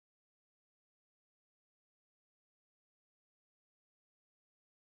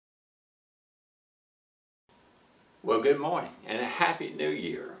Well, good morning and a happy new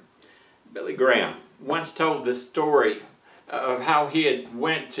year. Billy Graham once told the story of how he had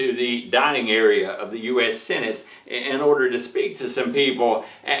went to the dining area of the U.S. Senate in order to speak to some people,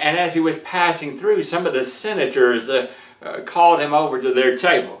 and as he was passing through, some of the senators called him over to their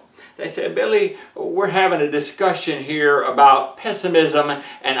table. They said, "Billy, we're having a discussion here about pessimism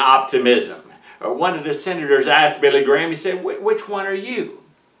and optimism." One of the senators asked Billy Graham, he said, "Which one are you?"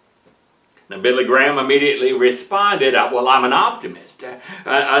 Now, Billy Graham immediately responded, "Well, I'm an optimist."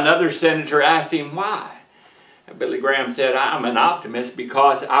 Another senator asked him why. Billy Graham said, "I'm an optimist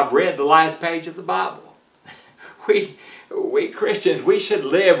because I've read the last page of the Bible." We Christians, we should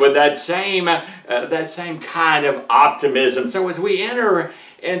live with that same kind of optimism. So as we enter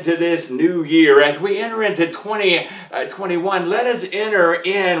into this new year, as we enter into 2021, let us enter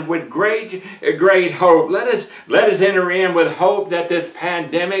in with great hope. Let us enter in with hope that this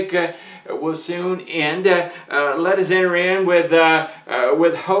pandemic will soon end. Let us enter in with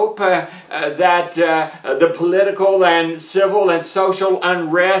hope that the political and civil and social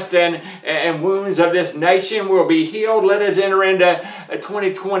unrest and wounds of this nation will be healed. Let us enter into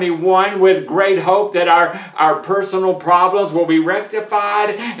 2021 with great hope that our personal problems will be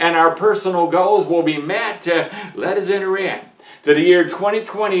rectified and our personal goals will be met. Let us enter in to the year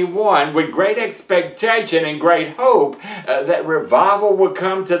 2021 with great expectation and great hope that revival will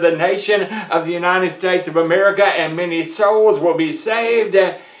come to the nation of the United States of America and many souls will be saved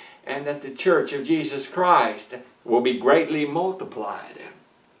and that the Church of Jesus Christ will be greatly multiplied.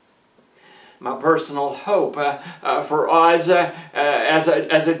 My personal hope for us as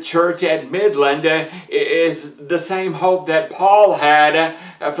a church at Midland is the same hope that Paul had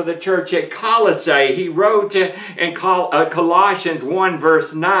for the church at Colossae. He wrote in Colossians 1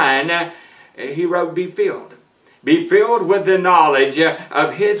 verse 9, he wrote, "Be filled with the knowledge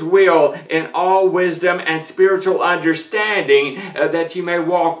of His will in all wisdom and spiritual understanding, that you may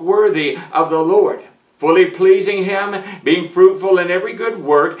walk worthy of the Lord, fully pleasing Him, being fruitful in every good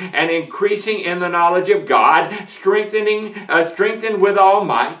work, and increasing in the knowledge of God, strengthened with all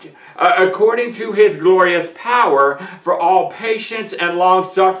might, according to His glorious power, for all patience and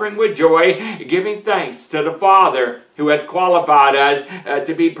long-suffering with joy, giving thanks to the Father, who has qualified us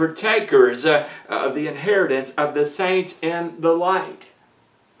to be partakers of the inheritance of the saints in the light."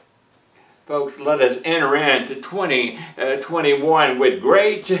 Folks, let us enter into 2021 with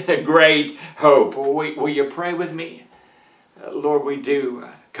great hope. Will you pray with me? Lord, we do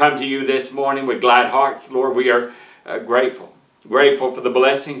come to you this morning with glad hearts. Lord, we are grateful for the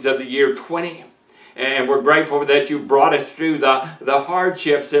blessings of the year 20. And we're grateful that you brought us through the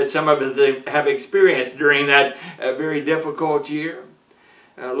hardships that some of us have experienced during that very difficult year.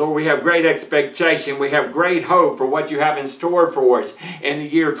 Lord, we have great expectation. We have great hope for what you have in store for us in the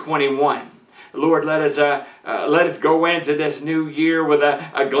year 21. Lord, let us go into this new year with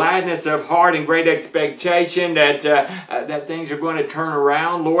a gladness of heart and great expectation that things are going to turn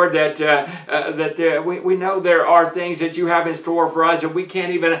around. Lord, that we know there are things that you have in store for us that we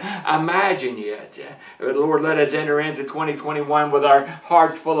can't even imagine yet. Lord, let us enter into 2021 with our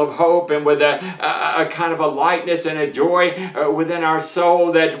hearts full of hope and with a kind of a lightness and a joy within our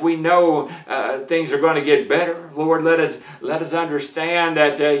soul that we know things are going to get better. Lord, let us understand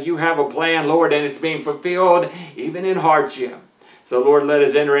that you have a plan, Lord, and it's being fulfilled even in hardship. So, Lord, let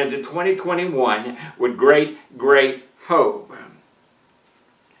us enter into 2021 with great hope.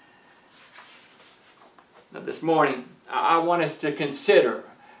 Now, this morning, I want us to consider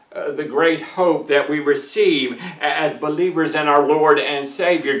the great hope that we receive as believers in our Lord and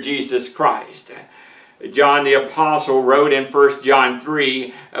Savior Jesus Christ. John the Apostle wrote in 1 John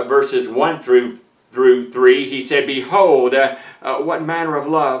 3, verses 1 through 3, he said, "Behold, what manner of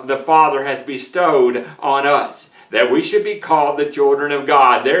love the Father has bestowed on us, that we should be called the children of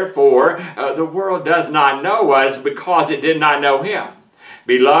God. Therefore, the world does not know us because it did not know Him.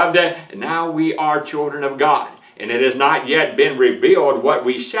 Beloved, now we are children of God, and it has not yet been revealed what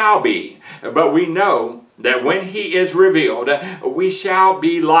we shall be. But we know that when He is revealed, we shall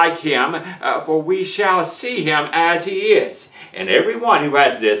be like Him, for we shall see Him as He is. And everyone who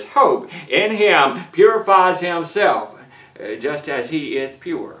has this hope in Him purifies himself, just as He is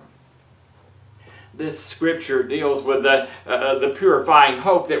pure." This scripture deals with the purifying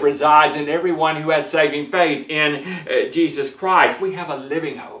hope that resides in everyone who has saving faith in Jesus Christ. We have a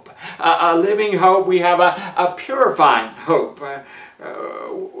living hope. A living hope. We have a purifying hope.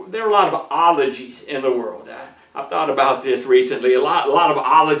 There are a lot of ologies in the world. I've thought about this recently. A lot of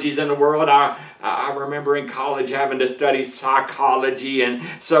ologies in the world. I remember in college having to study psychology and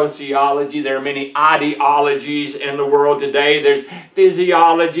sociology. There are many ideologies in the world today. There's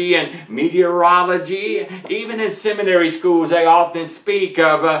physiology and meteorology. Even in seminary schools, they often speak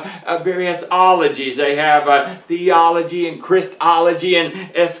of various ologies. They have theology and Christology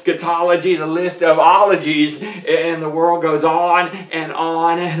and eschatology. The list of ologies in the world goes on and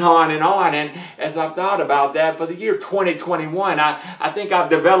on and on and on. And as I've thought about that for the year 2021, I think I've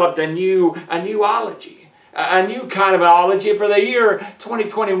developed a new ology, a new kind of ology for the year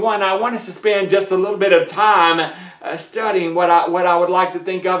 2021. I want us to spend just a little bit of time studying what I would like to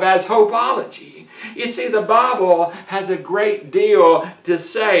think of as hopeology. You see, the Bible has a great deal to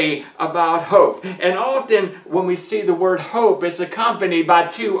say about hope. And often when we see the word hope, it's accompanied by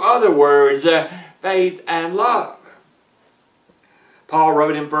two other words, faith and love. Paul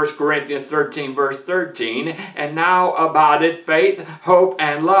wrote in 1 Corinthians 13, verse 13, and now abideth faith, hope,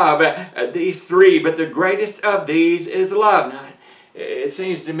 and love, these three, but the greatest of these is love. Now, it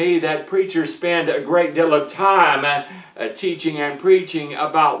seems to me that preachers spend a great deal of time teaching and preaching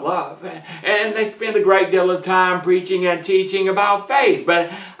about love. And they spend a great deal of time preaching and teaching about faith. But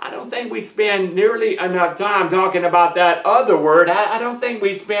I don't think we spend nearly enough time talking about that other word. I don't think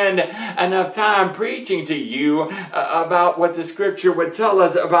we spend enough time preaching to you about what the Scripture would tell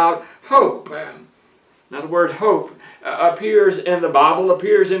us about hope. Now, the word hope appears in the Bible,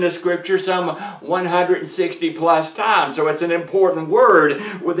 appears in the Scripture some 160 plus times. So it's an important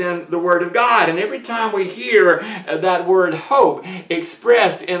word within the Word of God. And every time we hear that word hope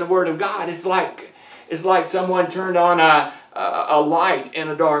expressed in the Word of God, it's like someone turned on a light in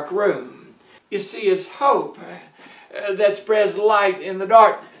a dark room. You see, it's hope that spreads light in the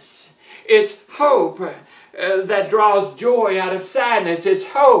darkness. It's hope that draws joy out of sadness. It's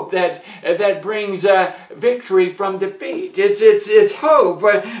hope that brings victory from defeat. It's hope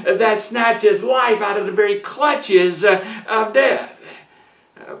that snatches life out of the very clutches of death.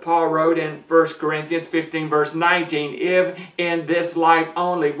 Paul wrote in 1 Corinthians 15 verse 19, if in this life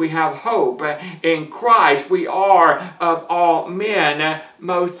only we have hope in Christ, we are of all men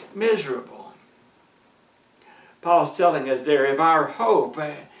most miserable. Paul's telling us there, if our hope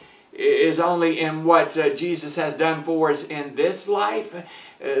is only in what Jesus has done for us in this life,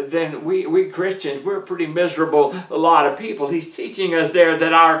 then we Christians, we're a pretty miserable a lot of people. He's teaching us there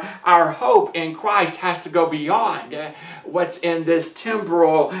that our hope in Christ has to go beyond what's in this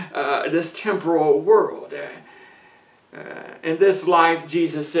temporal world. In this life,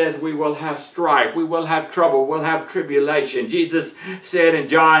 Jesus says we will have strife, we will have trouble, we'll have tribulation. Jesus said in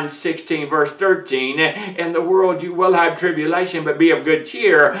John 16 verse 13, in the world you will have tribulation, but be of good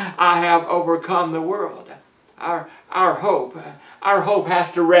cheer, I have overcome the world. Our hope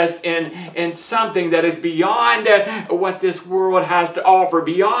has to rest in something that is beyond what this world has to offer,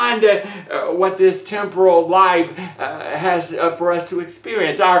 beyond what this temporal life has for us to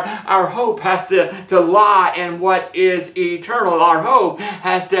experience. Our hope has to lie in what is eternal. Our hope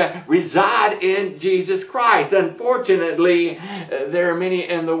has to reside in Jesus Christ. Unfortunately, there are many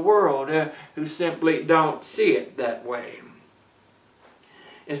in the world who simply don't see it that way.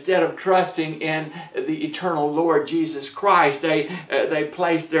 Instead of trusting in the eternal Lord Jesus Christ, they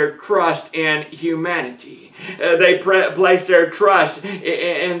place their trust in humanity. They place their trust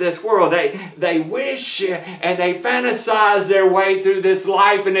in this world. They wish and they fantasize their way through this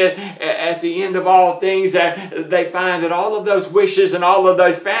life, and at the end of all things, they find that all of those wishes and all of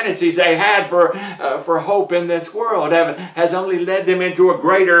those fantasies they had for hope in this world has only led them into a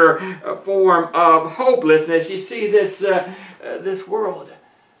greater form of hopelessness. You see, this world.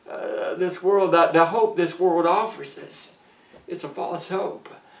 The hope this world offers us, it's a false hope.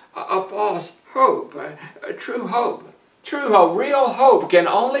 A false hope. A true hope. True hope, real hope can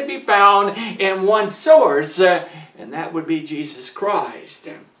only be found in one source, and that would be Jesus Christ.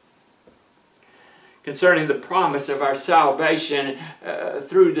 Concerning the promise of our salvation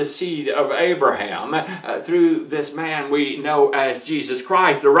through the seed of Abraham, through this man we know as Jesus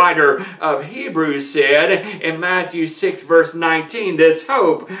Christ, the writer of Hebrews said in Matthew 6 verse 19, this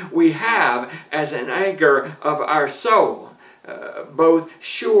hope we have as an anchor of our soul, both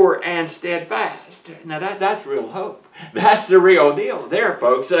sure and steadfast. Now that's real hope. That's the real deal there,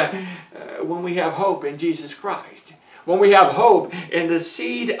 folks, when we have hope in Jesus Christ. When we have hope in the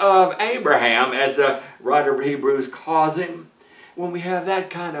seed of Abraham, as the writer of Hebrews calls him, when we have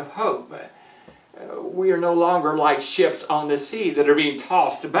that kind of hope, we are no longer like ships on the sea that are being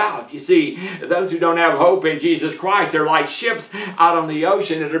tossed about. You see, those who don't have hope in Jesus Christ, they're like ships out on the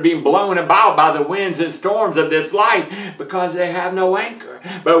ocean that are being blown about by the winds and storms of this life because they have no anchor.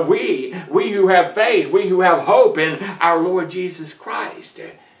 But we who have faith, we who have hope in our Lord Jesus Christ,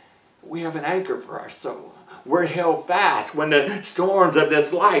 we have an anchor for our soul. We're held fast when the storms of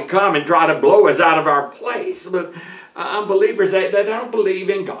this life come and try to blow us out of our place. Look, unbelievers, they don't believe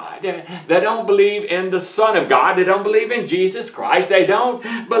in God. They don't believe in the Son of God. They don't believe in Jesus Christ. They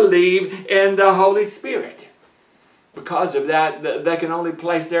don't believe in the Holy Spirit. Because of that, they can only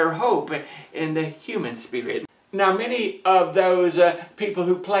place their hope in the human spirit. Now, many of those people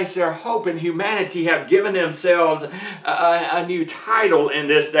who place their hope in humanity have given themselves a new title in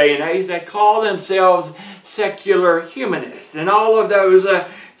this day and age. They call themselves secular humanists. And all of those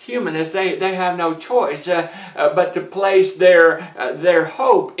humanists, they have no choice but to place their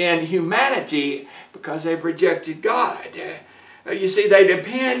hope in humanity because they've rejected God. You see, they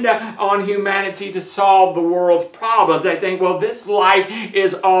depend on humanity to solve the world's problems. They think, well, this life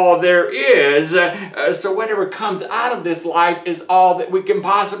is all there is, so whatever comes out of this life is all that we can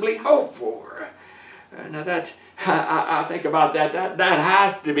possibly hope for. Now that, I think about that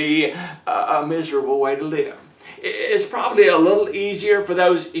has to be a miserable way to live. It's probably a little easier for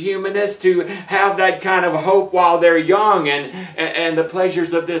those humanists to have that kind of hope while they're young and the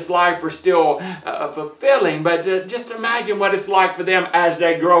pleasures of this life are still fulfilling. But just imagine what it's like for them as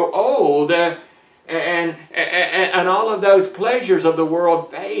they grow old and all of those pleasures of the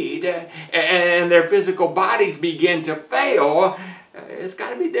world fade and their physical bodies begin to fail. It's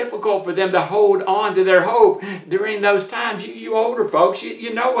got to be difficult for them to hold on to their hope during those times. You older folks,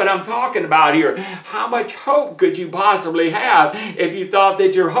 you know what I'm talking about here. How much hope could you possibly have if you thought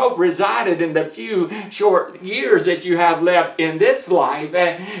that your hope resided in the few short years that you have left in this life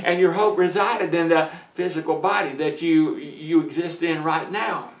and your hope resided in the physical body that you exist in right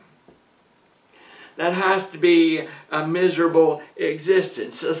now? That has to be a miserable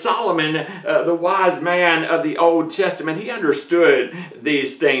existence. Solomon, the wise man of the Old Testament, he understood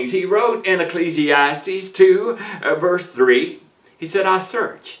these things. He wrote in Ecclesiastes 2, verse 3, he said, I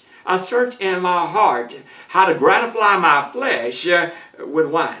search in my heart how to gratify my flesh with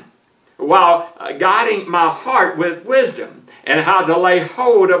wine, while guiding my heart with wisdom, and how to lay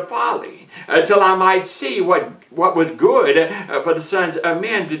hold of folly, till I might see what was good for the sons of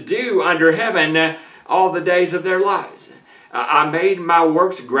men to do under heaven all the days of their lives. I made my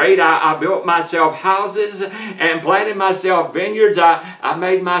works great. I built myself houses and planted myself vineyards. I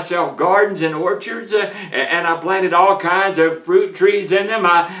made myself gardens and orchards, and I planted all kinds of fruit trees in them.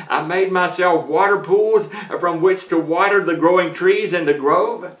 I made myself water pools from which to water the growing trees in the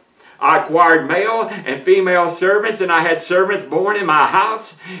grove. I acquired male and female servants, and I had servants born in my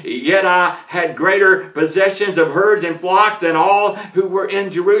house. Yet I had greater possessions of herds and flocks than all who were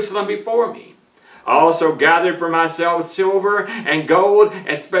in Jerusalem before me. I also gathered for myself silver and gold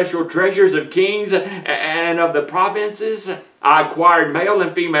and special treasures of kings and of the provinces. I acquired male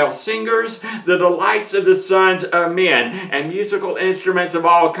and female singers, the delights of the sons of men, and musical instruments of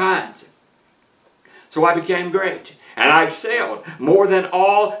all kinds. So I became great, and I excelled more than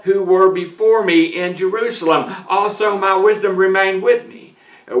all who were before me in Jerusalem. Also my wisdom remained with me.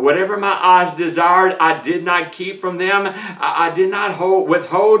 Whatever my eyes desired, I did not keep from them. I did not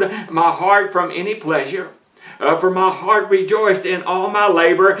withhold my heart from any pleasure. For my heart rejoiced in all my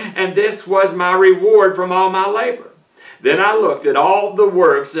labor, and this was my reward from all my labor. Then I looked at all the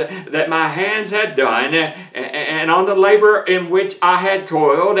works that my hands had done, and on the labor in which I had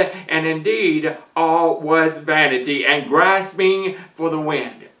toiled, and indeed all was vanity and grasping for the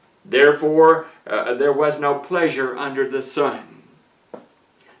wind. Therefore there was no pleasure under the sun.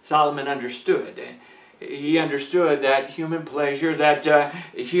 Solomon understood. He understood that human pleasure, that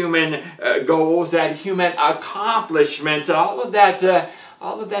human goals, that human accomplishments, all of that's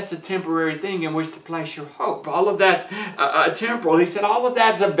a temporary thing in which to place your hope. All of that's temporal. He said all of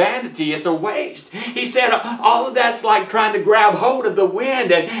that's a vanity. It's a waste. He said all of that's like trying to grab hold of the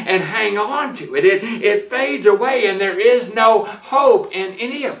wind and hang on to it. It fades away, and there is no hope in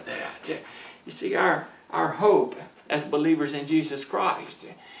any of that. You see, our hope as believers in Jesus Christ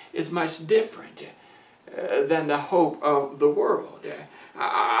is much different than the hope of the world.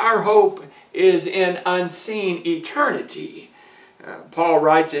 Our hope is in unseen eternity. Paul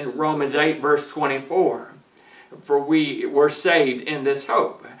writes in Romans 8 verse 24, for we were saved in this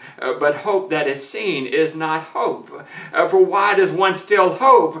hope. But hope that is seen is not hope. For why does one still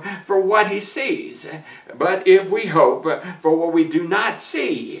hope for what he sees? But if we hope for what we do not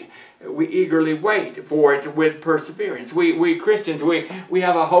see, we eagerly wait for it with perseverance. We Christians, we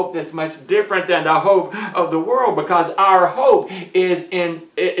have a hope that's much different than the hope of the world, because our hope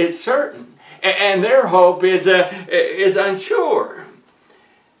it's certain, and their hope is unsure.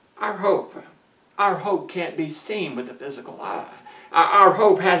 Our hope can't be seen with the physical eye. Our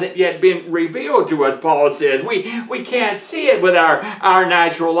hope hasn't yet been revealed to us, Paul says. We can't see it with our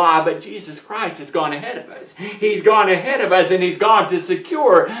natural eye, but Jesus Christ has gone ahead of us. He's gone ahead of us, and He's gone to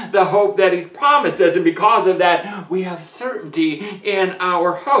secure the hope that He's promised us. And because of that, we have certainty in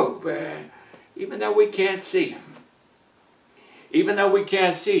our hope, even though we can't see Him. Even though we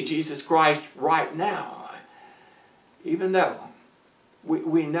can't see Jesus Christ right now, even though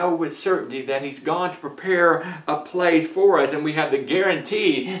we know with certainty that He's gone to prepare a place for us, and we have the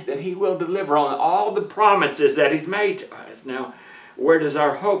guarantee that He will deliver on all the promises that He's made to us. Now, where does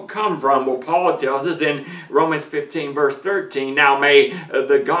our hope come from? Well, Paul tells us in Romans 15, verse 13, "Now may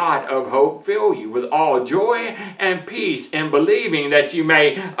the God of hope fill you with all joy and peace in believing, that you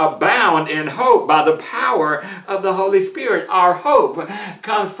may abound in hope by the power of the Holy Spirit." Our hope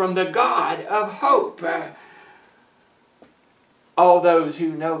comes from the God of hope. All those who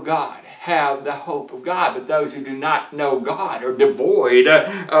know God have the hope of God, but those who do not know God are devoid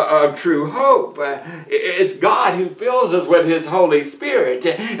of true hope. It's God who fills us with His Holy Spirit,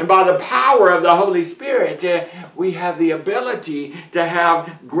 and by the power of the Holy Spirit, we have the ability to have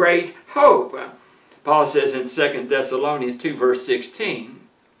great hope. Paul says in 2 Thessalonians 2, verse 16,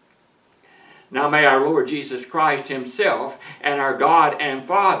 "Now may our Lord Jesus Christ Himself and our God and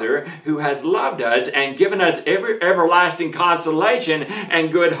Father, who has loved us and given us every everlasting consolation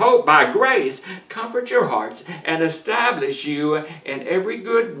and good hope by grace, comfort your hearts and establish you in every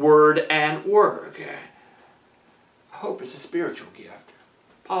good word and work." Hope is a spiritual gift.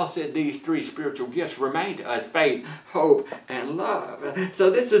 Paul said these three spiritual gifts remain to us: faith, hope, and love. So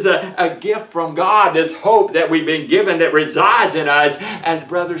this is a gift from God, this hope that we've been given that resides in us as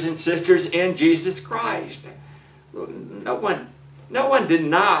brothers and sisters in Jesus Christ. No one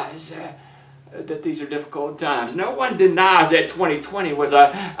denies that these are difficult times. No one denies that 2020 was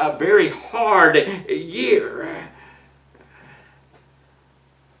a very hard year.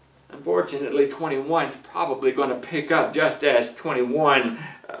 Unfortunately, 21 is probably going to pick up just as 21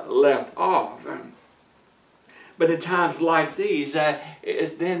 left off. But in times like these,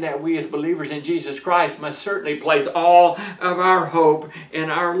 it's then that we as believers in Jesus Christ must certainly place all of our hope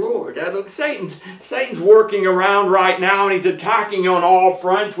in our Lord. Look, Satan's working around right now, and he's attacking on all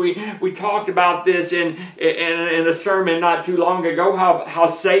fronts. We talked about this in a sermon not too long ago, how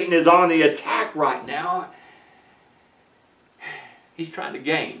Satan is on the attack right now. He's trying to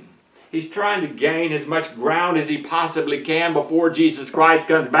gain. He's trying to gain as much ground as he possibly can before Jesus Christ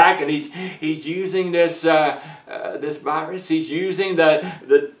comes back, and he's using this virus. He's using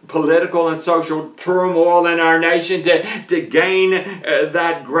the political and social turmoil in our nation to gain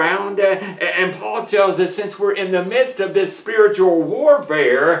that ground. And Paul tells us, since we're in the midst of this spiritual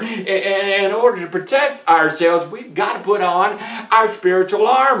warfare, in order to protect ourselves, we've got to put on our spiritual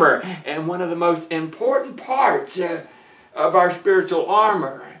armor. And one of the most important parts of our spiritual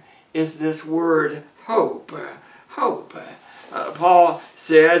armor is this word hope. Hope. Paul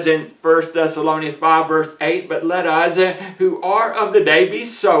says in 1 Thessalonians 5 verse 8, "But let us who are of the day be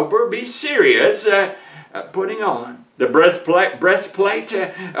sober, be serious, putting on the breastplate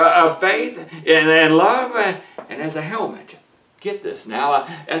of faith and love, and as a helmet," get this now,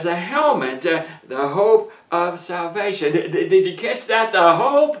 as a helmet, the hope of salvation. Did you catch that? The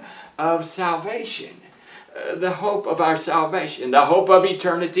hope of salvation. The hope of our salvation, the hope of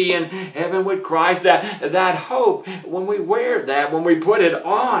eternity in heaven with Christ, that hope, when we wear that, when we put it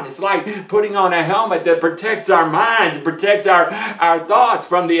on, it's like putting on a helmet that protects our minds, protects our thoughts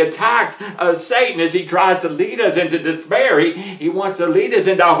from the attacks of Satan as he tries to lead us into despair. He wants to lead us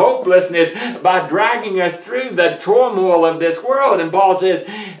into hopelessness by dragging us through the turmoil of this world. And Paul says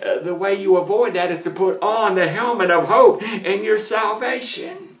the way you avoid that is to put on the helmet of hope in your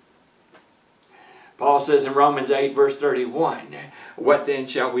salvation. Paul says in Romans 8 verse 31, "What then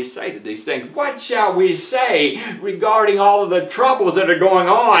shall we say to these things?" What shall we say regarding all of the troubles that are going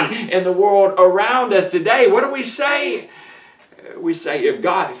on in the world around us today? What do we say? We say, if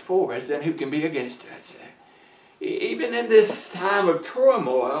God is for us, then who can be against us? Even in this time of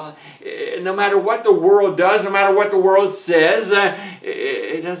turmoil, no matter what the world does, no matter what the world says,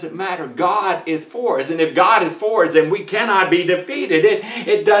 it doesn't matter. God is for us. And if God is for us, then we cannot be defeated.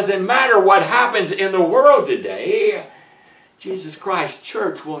 It doesn't matter what happens in the world today. Jesus Christ's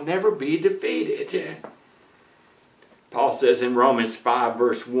church will never be defeated. Paul says in Romans 5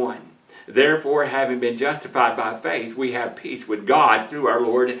 verse 1, "Therefore, having been justified by faith, we have peace with God through our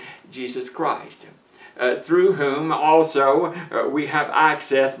Lord Jesus Christ, through whom also we have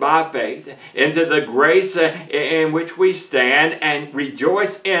access by faith into the grace in which we stand and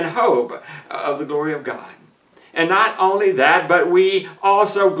rejoice in hope of the glory of God. And not only that, but we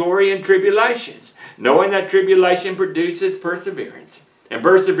also glory in tribulations, knowing that tribulation produces perseverance, and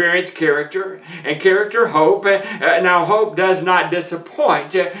perseverance, character, and character, hope. Now, hope does not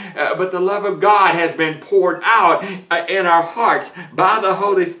disappoint, but the love of God has been poured out in our hearts by the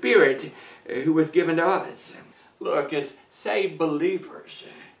Holy Spirit who was given to us. Look, as saved believers,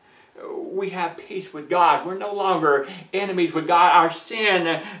 we have peace with God. We're no longer enemies with God. Our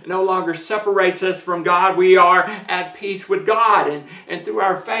sin no longer separates us from God. We are at peace with God. And through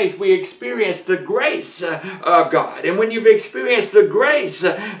our faith, we experience the grace of God. And when you've experienced the grace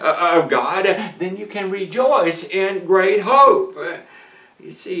of God, then you can rejoice in great hope. You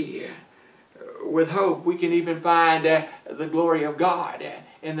see, with hope, we can even find the glory of God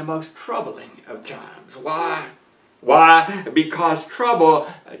in the most troubling of times. Why? Why? Because trouble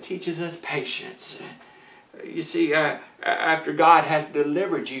teaches us patience. You see, after God has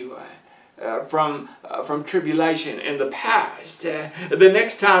delivered you from tribulation in the past, the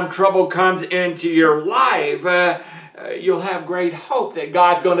next time trouble comes into your life, you'll have great hope that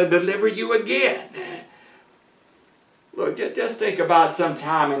God's going to deliver you again. Look, just think about some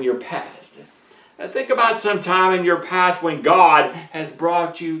time in your past. Think about some time in your past when God has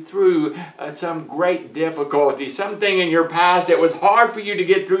brought you through some great difficulty, something in your past that was hard for you to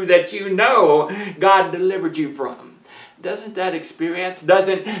get through that you know God delivered you from. Doesn't that experience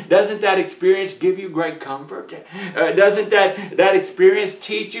give you great comfort? Doesn't that experience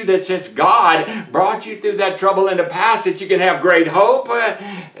teach you that since God brought you through that trouble in the past, that you can have great hope,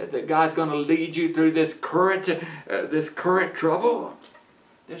 that God's going to lead you through this current trouble?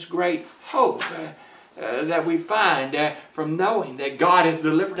 There's great hope that we find from knowing that God has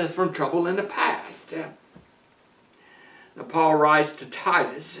delivered us from trouble in the past. Now, Paul writes to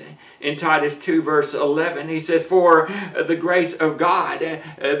Titus in Titus 2 verse 11, he says, "For the grace of God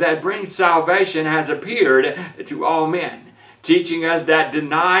that brings salvation has appeared to all men, teaching us that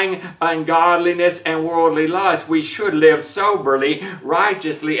denying ungodliness and worldly lust, we should live soberly,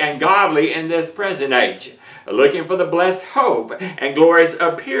 righteously, and godly in this present age, looking for the blessed hope and glorious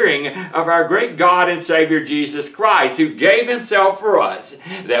appearing of our great God and Savior Jesus Christ, who gave himself for us,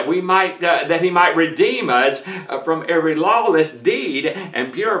 that he might redeem us from every lawless deed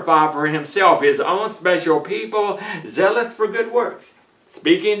and purify for himself his own special people, zealous for good works.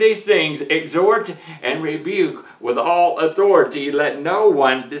 Speaking these things, exhort and rebuke with all authority. Let no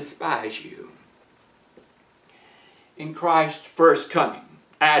one despise you." In Christ's first coming,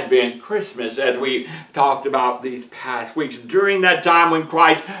 Advent, Christmas, as we talked about these past weeks, during that time when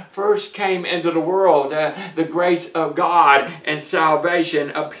Christ first came into the world, the grace of God and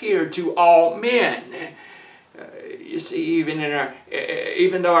salvation appeared to all men. You see,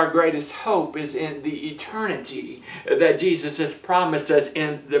 even though our greatest hope is in the eternity that Jesus has promised us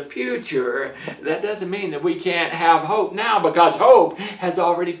in the future, that doesn't mean that we can't have hope now, because hope has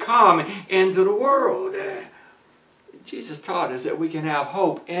already come into the world. Jesus taught us that we can have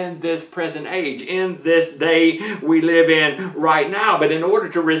hope in this present age, in this day we live in right now. But in order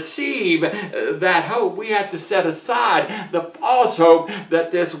to receive that hope, we have to set aside the false hope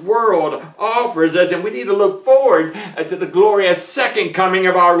that this world offers us. And we need to look forward to the glorious second coming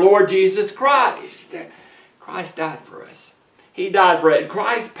of our Lord Jesus Christ. Christ died for us. He died for it.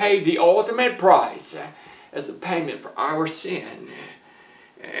 Christ paid the ultimate price as a payment for our sin.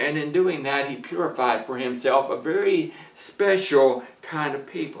 And in doing that, he purified for himself a very special kind of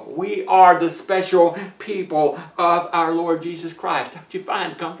people. We are the special people of our Lord Jesus Christ. Don't you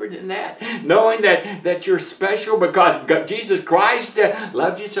find comfort in that? Knowing that you're special because Jesus Christ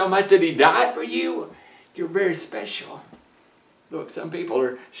loved you so much that he died for you. You're very special. Look, some people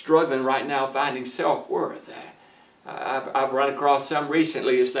are struggling right now finding self-worth. I've run across some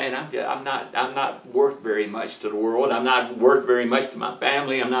recently who saying I'm not worth very much to the world. I'm not worth very much to my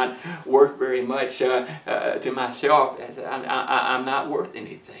family. I'm not worth very much to myself. I'm not worth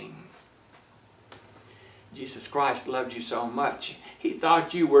anything. Jesus Christ loved you so much. He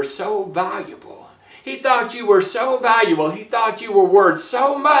thought you were so valuable. He thought you were so valuable. He thought you were worth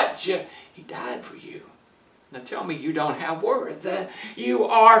so much. He died for you. Now tell me you don't have worth. You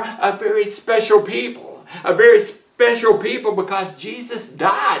are a very special people. A very special people because Jesus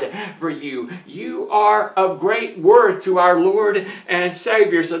died for you. You are of great worth to our Lord and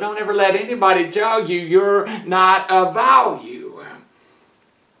Savior. So don't ever let anybody tell you you're not of value.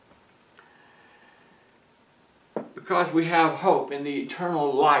 Because we have hope in the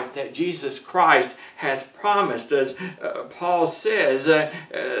eternal life that Jesus Christ has promised us, Paul says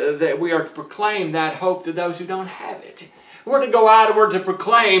that we are to proclaim that hope to those who don't have it. We're to go out and we're to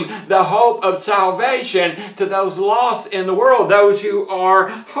proclaim the hope of salvation to those lost in the world, those who are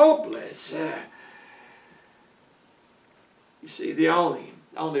hopeless. You see, the only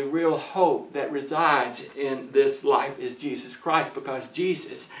The only real hope that resides in this life is Jesus Christ, because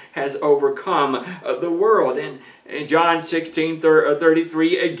Jesus has overcome the world. And in John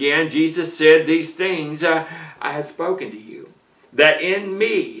 16:33, again, Jesus said, "These things I have spoken to you, that in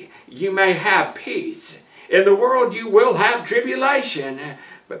me you may have peace. In the world you will have tribulation,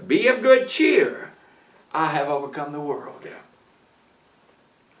 but be of good cheer. I have overcome the world."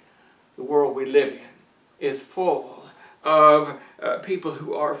 The world we live in is full of people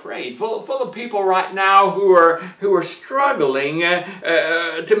who are afraid, full of people right now who are struggling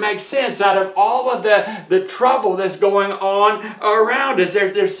to make sense out of all of the trouble that's going on around us.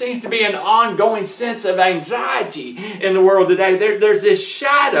 There seems to be an ongoing sense of anxiety in the world today. There's this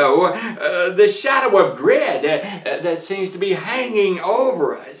shadow of dread that seems to be hanging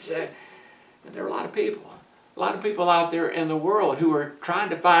over us. And there are a lot of people out there in the world who are trying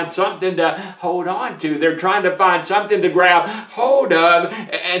to find something to hold on to. They're trying to find something to grab hold of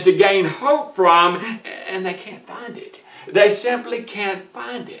and to gain hope from, and they can't find it. They simply can't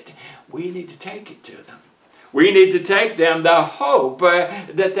find it. We need to take it to them. We need to take them the hope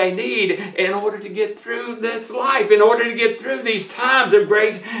that they need in order to get through this life, in order to get through these times of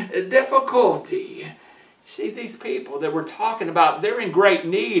great difficulty. See, these people that we're talking about, they're in great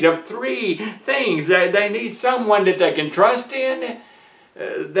need of three things. They need someone that they can trust in.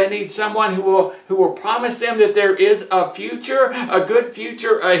 They need someone who will promise them that there is a future, a good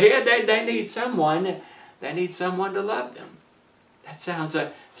future ahead. They need someone to love them. That sounds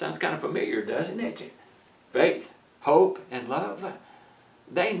kind of familiar, doesn't it? Faith, hope, and love.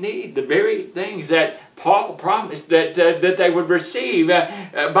 They need the very things that Paul promised that they would receive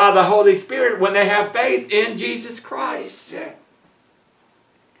by the Holy Spirit when they have faith in Jesus Christ.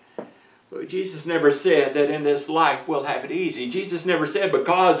 But Jesus never said that in this life we'll have it easy. Jesus never said,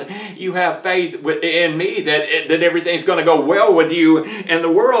 because you have faith in me, that everything's going to go well with you in the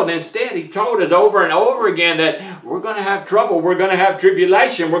world. Instead, he told us over and over again that we're going to have trouble, we're going to have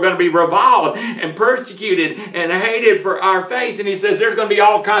tribulation, we're going to be reviled and persecuted and hated for our faith. And he says there's going to be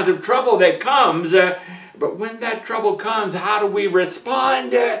all kinds of trouble that comes. But when that trouble comes, how do we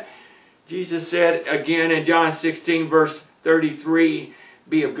respond? Jesus said again in John 16, verse 33,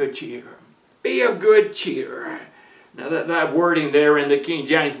 "Be of good cheer." Be of good cheer. Now that wording there in the King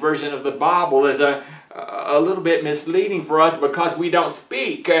James Version of the Bible is a little bit misleading for us, because we don't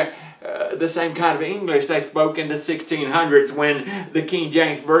speak the same kind of English they spoke in the 1600s when the King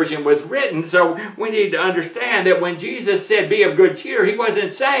James Version was written. So we need to understand that when Jesus said be of good cheer, he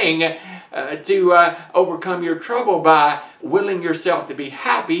wasn't saying to overcome your trouble by willing yourself to be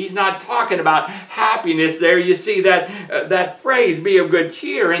happy. He's not talking about happiness there. You see that phrase, be of good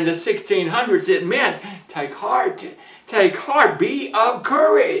cheer, in the 1600s, it meant take heart, be of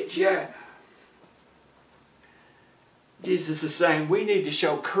courage. Jesus is saying we need to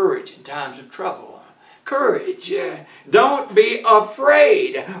show courage in times of trouble. Courage. Don't be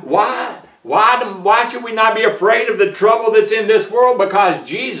afraid. Why? Why should we not be afraid of the trouble that's in this world? Because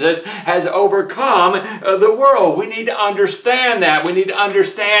Jesus has overcome the world. We need to understand that. We need to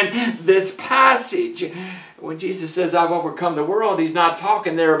understand this passage. When Jesus says, I've overcome the world, he's not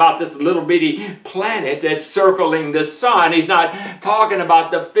talking there about this little bitty planet that's circling the sun. He's not talking about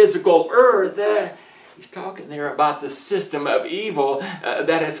the physical earth. He's talking there about the system of evil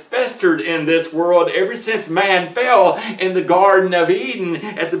that has festered in this world ever since man fell in the Garden of Eden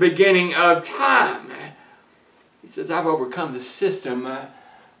at the beginning of time. He says, I've overcome the system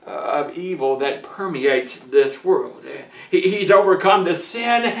of evil that permeates this world. He's overcome the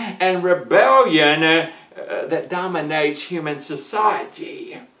sin and rebellion that dominates human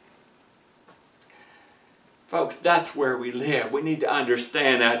society. Folks, that's where we live. We need to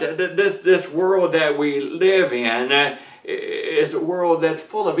understand that. This world that we live in is a world that's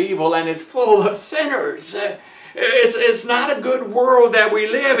full of evil and it's full of sinners. It's not a good world that we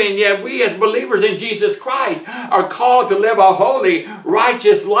live in, yet we as believers in Jesus Christ are called to live a holy,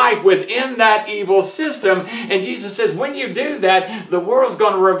 righteous life within that evil system. And Jesus says when you do that, the world's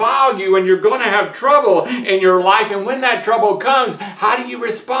going to revile you and you're going to have trouble in your life. And when that trouble comes, how do you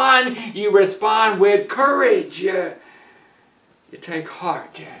respond? You respond with courage. You take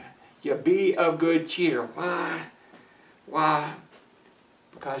heart. You be of good cheer. Why? Why?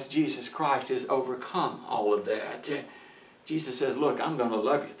 Because Jesus Christ has overcome all of that. Jesus says, look, I'm going to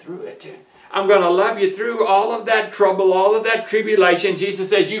love you through it. I'm going to love you through all of that trouble, all of that tribulation. Jesus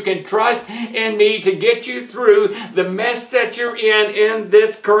says, you can trust in me to get you through the mess that you're in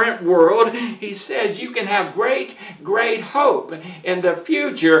this current world. He says, you can have great, great hope in the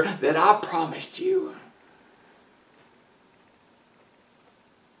future that I promised you.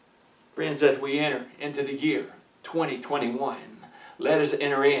 Friends, as we enter into the year 2021, let us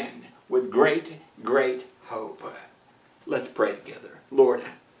enter in with great, great hope. Let's pray together. Lord,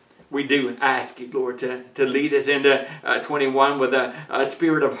 we do ask you, Lord, to lead us into 21 with a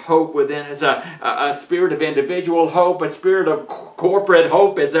spirit of hope within us, a spirit of individual hope, a spirit of corporate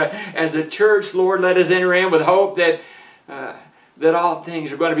hope as a church. Lord, let us enter in with hope that all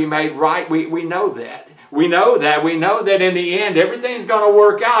things are going to be made right. We know that. We know that. We know that in the end everything's going to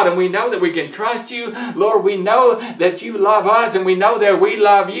work out, and we know that we can trust you. Lord, we know that you love us, and we know that we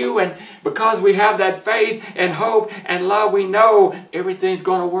love you, and because we have that faith and hope and love, we know everything's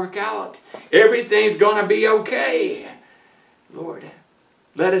going to work out. Everything's going to be okay. Lord,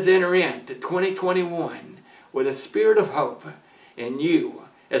 let us enter into 2021 with a spirit of hope in you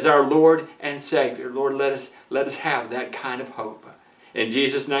as our Lord and Savior. Lord, let us have that kind of hope. In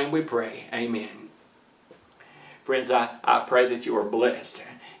Jesus' name we pray. Amen. Friends, I pray that you are blessed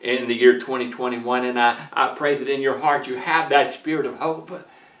in the year 2021, and I pray that in your heart you have that spirit of hope.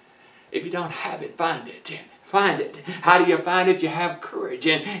 If you don't have it, find it. Find it. How do you find it? You have courage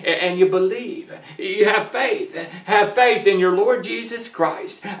and you believe. You have faith. Have faith in your Lord Jesus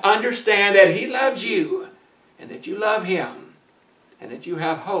Christ. Understand that He loves you and that you love Him and that you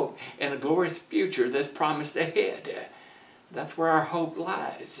have hope and a glorious future that's promised ahead. That's where our hope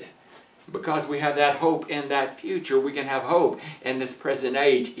lies. Because we have that hope in that future, we can have hope in this present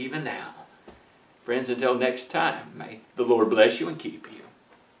age, even now. Friends, until next time, may the Lord bless you and keep you.